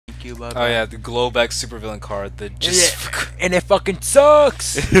Fuck you, bye. Oh yeah, the Globex supervillain card that just. And it fucking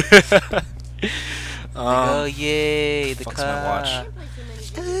sucks. um, yay, the fuck's car. my watch?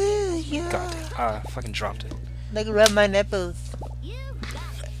 Yeah. God damn. Fucking dropped it. Like rub my nipples.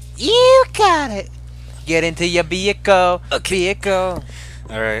 You got it. Get into your vehicle. Vehicle.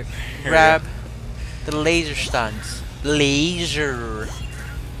 All right. Grab the laser stunts. Laser.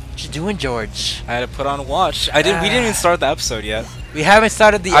 What you doing, George? I had to put on a watch. We didn't even start the episode yet. We haven't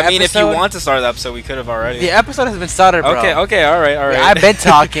started the episode. I mean, if you want to start the episode, we could have already. The episode has been started, bro. Okay, all right. Yeah, I've been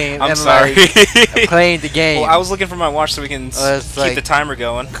talking. I'm and sorry. Like, playing the game. Well, I was looking for my watch so we can keep like, the timer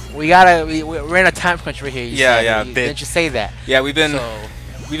going. We're in a time crunch right here. Didn't you say that? Yeah, we've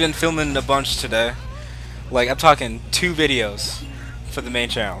been filming a bunch today. Like, I'm talking 2 videos for the main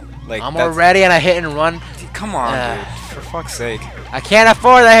channel. Like, I'm already on a hit and run. Come on, dude. For fuck's sake. I can't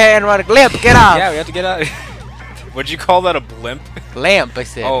afford a hit and run. Lamp, get out. Yeah, we have to get out. Would you call that a blimp? Lamp, I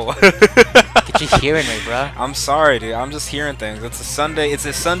said. Oh. Get you hearing me, bro. I'm sorry, dude. I'm just hearing things. It's a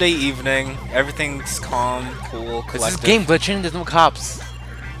Sunday evening. Everything's calm, cool, collective. This is game glitching. There's no cops.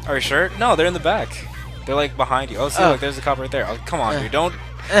 Are you sure? No, they're in the back. They're like behind you. Oh, see, look, there's a cop right there. Oh, come on, dude. Don't.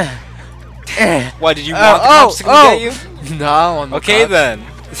 Why, did you want the cops to come get you? No, I want no Okay, cops. then.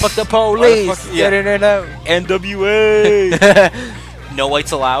 Fuck the police. Yeah. NWA. No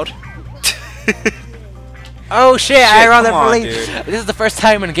whites allowed. Oh shit! I run the come on, police. dude. This is the first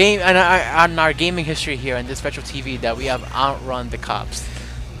time in on our gaming history here in this retro TV that we have outrun the cops.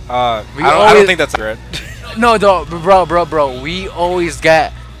 I don't think that's accurate. No, bro. We always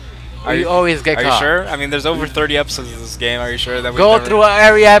get. Are you caught. sure? I mean, there's over 30 episodes of this game. Are you sure that we go through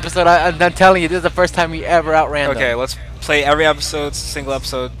every episode? I'm telling you, this is the first time we ever outran them. Okay, let's play every episode, single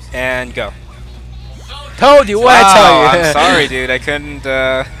episode, and go. Told you what I tell you. I'm sorry, dude. I couldn't.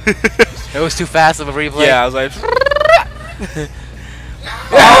 It was too fast of a replay. Yeah, I was like.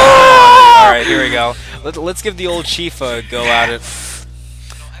 All right, here we go. Let's give the old chief a go at it.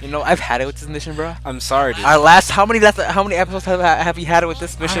 You know, I've had it with this mission, bro. I'm sorry, dude. Our last, how many episodes have you had it with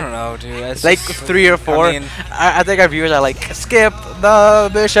this mission? I don't know, dude. It's like just, 3 or 4. I mean, I think our viewers are like, skip the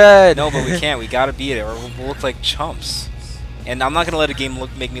mission. No, but we can't. We gotta beat it, or we'll look like chumps. And I'm not gonna let a game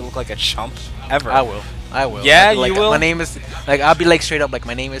make me look like a chump ever. I will. Yeah, like, you will. My name is I'll be like straight up like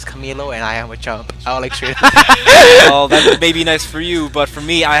my name is Camilo and I am a chump. I'll like straight up. Well, that may be nice for you, but for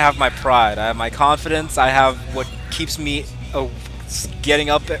me, I have my pride. I have my confidence. I have what keeps me getting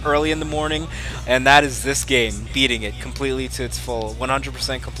up early in the morning, and that is this game, beating it completely to its full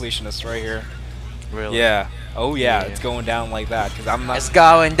 100% completionist right here. Really? Yeah. Oh yeah, it's going down like that because I'm not. It's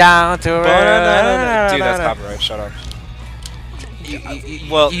going down to. Dude, that's copyright. Shut up.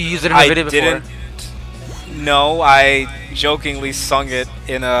 Well, you used it in a video before. No, I jokingly sung it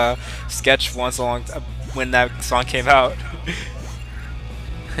in a sketch once when that song came out.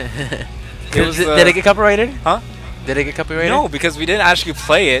 Did it get copyrighted? Huh? Did it get copyrighted? No, because we didn't actually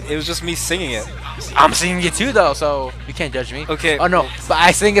play it. It was just me singing it. I'm singing it too, though, so you can't judge me. Okay. Oh no, but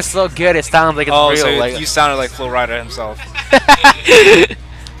I sing it so good it sounds like it's real. So like you sounded like Flo Rida himself.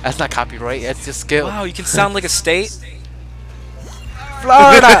 That's not copyright. That's just skill. Wow, you can sound like a state.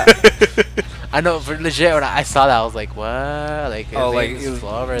 Florida. I know, for legit. When I saw that, I was like, "What?" Like,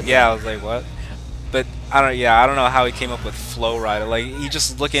 Florida. Yeah, I was like, "What?" But I don't know how he came up with Flo Rida. Like, he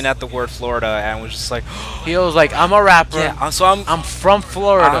just looking at the word Florida and was just like, he was like, "I'm a rapper. Yeah, so I'm from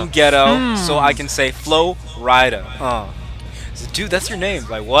Florida. I'm ghetto, so I can say Flo Rida." So, dude, that's your name.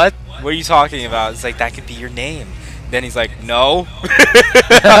 Like, what? What are you talking about? It's like that could be your name. Then he's like, "No,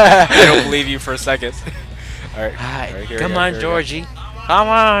 I don't believe you for a second." All right, come on, Georgie. Come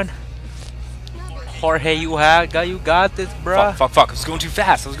on. Jorge, you got this, bro. Fuck! I was going too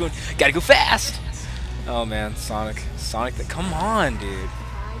fast. Gotta go fast. Oh man, Sonic, come on, dude.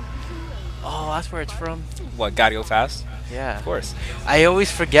 Oh, that's where it's from. What? Gotta go fast? Yeah, of course. I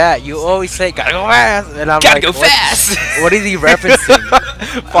always forget. You always say gotta go fast, and I'm gotta like, go fast. What is he referencing?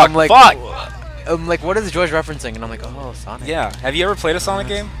 Fuck. I'm like, what is George referencing? And I'm like, oh, Sonic. Yeah. Have you ever played a Sonic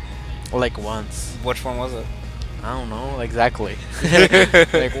game? Like once. Which one was it? I don't know exactly.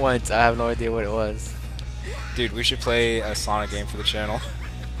 Like once. I have no idea what it was. Dude, we should play a Sonic game for the channel.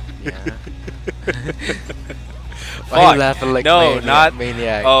 Yeah. Why are you laughing like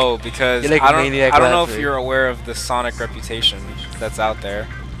maniac? Oh, because like I don't know if laughing. you're aware of the Sonic reputation that's out there,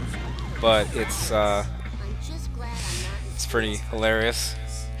 but it's pretty hilarious.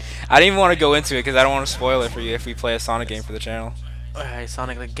 I didn't even want to go into it because I don't want to spoil it for you if we play a Sonic game for the channel.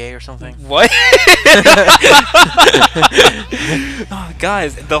 Sonic like gay or something? What? Oh,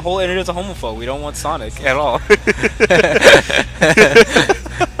 guys, the whole internet's a homophobe. We don't want Sonic at all.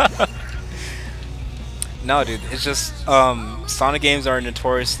 No, dude, it's just Sonic games are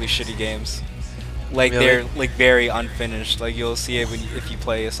notoriously shitty games. Like Really? they're like very unfinished. Like you'll see it if you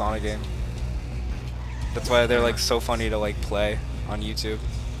play a Sonic game. That's why they're like so funny to like play on YouTube.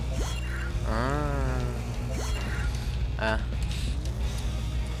 Uh, I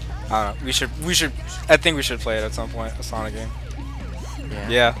don't know. We should. I think we should play it at some point. A Sonic game.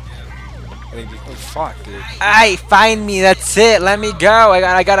 Yeah. I think. Oh fuck, dude. Hey, find me. That's it. Let me go.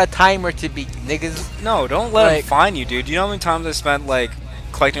 I got a timer to beat, niggas. No, don't let him Like- find you, dude. You know how many times I spent like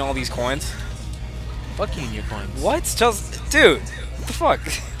collecting all these coins? Fuck you and your coins. What? Just, dude. What the fuck?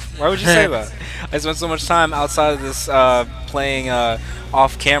 Why would you say that? I spent so much time outside of this playing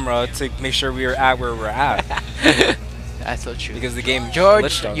off camera to make sure we were at where we're at That's so true. because the game George,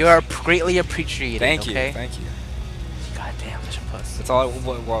 glitched us. you are greatly appreciated. Thank you, Okay? thank you. God damn, such a puss. That's all.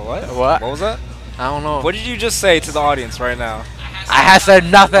 What? What? What was that? I don't know. What did you just say to the audience right now? I have said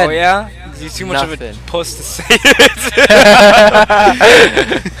nothing. Oh yeah? You're too much of Nothing. a puss to say it.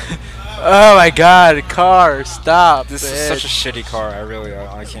 Oh my god, car, stop. This is such a shitty car.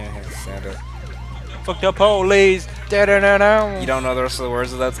 I can't stand it. Fuck the police. Da-da-da-da. You don't know the rest of the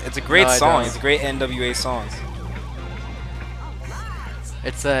words of that? It's a great No, I song. don't. It's a great NWA song.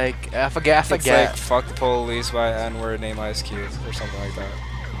 It's like I forget. It's like fuck the police by N-word name Ice Cube or something like that.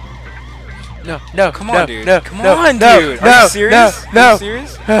 No, Come no, on, dude. No, Come no, on, no, dude. No, Are you serious? No, Are you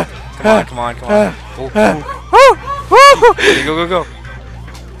serious? Come on. Go.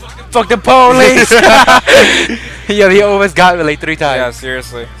 Fuck the police. Yo, he almost got me like 3 times. Yeah,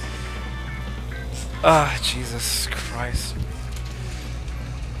 seriously. Ah, Jesus Christ.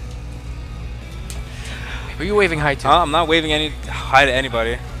 Who are you waving hi to? I'm not waving any hi to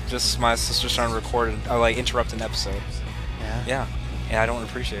anybody. Just my sister's trying to record and like interrupt an episode. Yeah. Yeah, I don't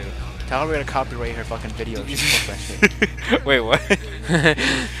appreciate it. Tell her we're gonna copyright her fucking video. If she posts that shit. Wait, what?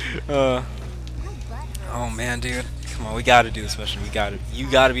 Oh man, dude. Come on, we gotta do this mission. You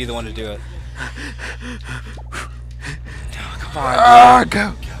gotta be the one to do it. Come on,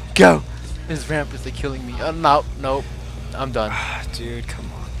 dude. Go. This ramp is like killing me. Nope. I'm done. Dude, come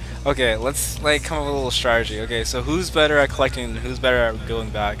on. Okay, let's like come up with a little strategy. Okay, so who's better at collecting and who's better at going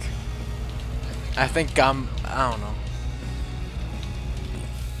back? I think I don't know.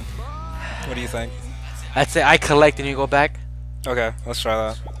 What do you think? I'd say I collect and you go back. Okay, let's try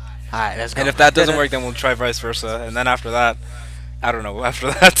that. Alright, let's go. And if that doesn't work, then we'll try vice versa. And then after that, I don't know. After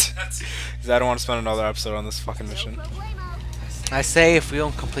that, because I don't want to spend another episode on this fucking mission. I say if we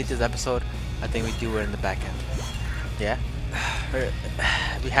don't complete this episode, I think we do it in the back end. Yeah?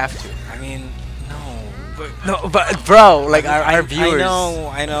 We have to. I mean, But bro, like our viewers,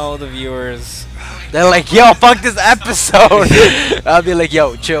 I know the viewers. they're like, yo, fuck this episode. I'll be like,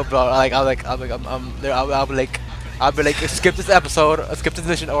 yo, chill, bro. I'll be like, skip this episode, skip this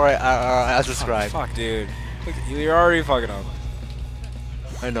mission, or I'll subscribe. Fuck, dude. Look, you're already fucking up.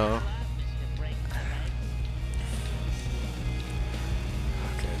 I know.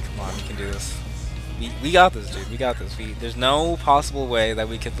 Okay, come on, we can do this. We got this, dude. We got this. There's no possible way that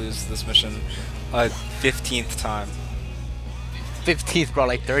we could lose this mission a 15th time. 15th, bro,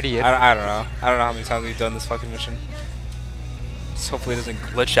 like 30th. I don't know. I don't know how many times we've done this fucking mission. Just hopefully it doesn't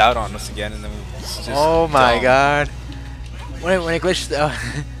glitch out on us again, and then we just Oh my dumb. god. When it glitched,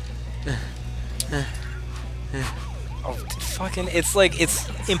 Oh, fucking! It's like it's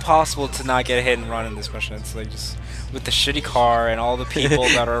impossible to not get a hit and run in this mission. It's like just with the shitty car and all the people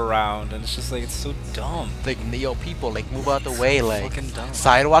that are around, and it's just like it's so dumb. like, yo, people, like, move out the way, like, Fucking dumb.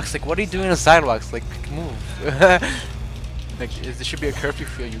 sidewalks, like, what are you doing on sidewalks? Like, move. Like, there should be a curfew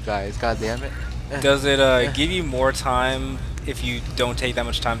for you guys, god damn it. Does it give you more time if you don't take that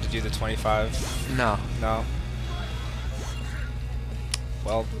much time to do the 25? No. No.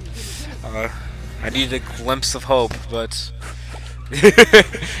 Well, I need a glimpse of hope, but you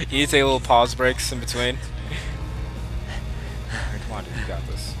need to take a little pause breaks in between. Alright, come on, dude, you got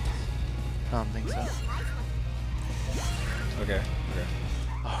this. I don't think so. Okay.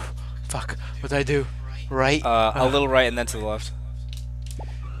 Oh, fuck. What did I do? Right? A little right and then to the left.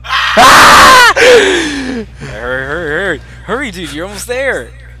 Hurry, dude! You're almost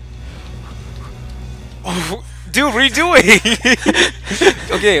there. Oh, dude, what are you doing?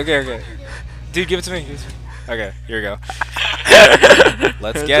 Okay. Dude, give it to me. Okay, here we go.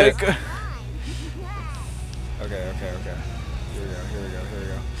 Let's get it. Okay. Here we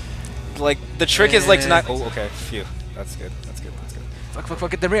go. Like the trick is like to not. Oh, okay. Phew. That's good.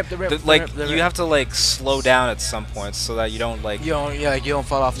 Fuck, the ramp. Like you have to like slow down at some points so that you don't like. You don't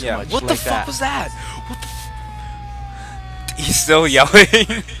fall off too much. What like the fuck that. was that? What the? He's still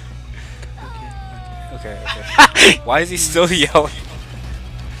yelling. Okay. Why is he still yelling?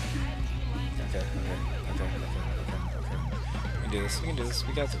 Okay. do this. We can do this.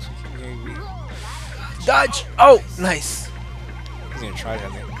 We got this. Dodge! Oh, nice. He's gonna try to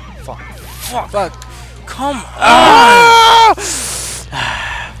hit me. Fuck. Fuck. Come on!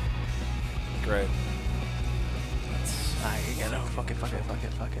 Ah! Great. Alright, you know. Fuck it.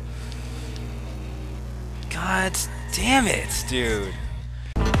 God damn it, dude.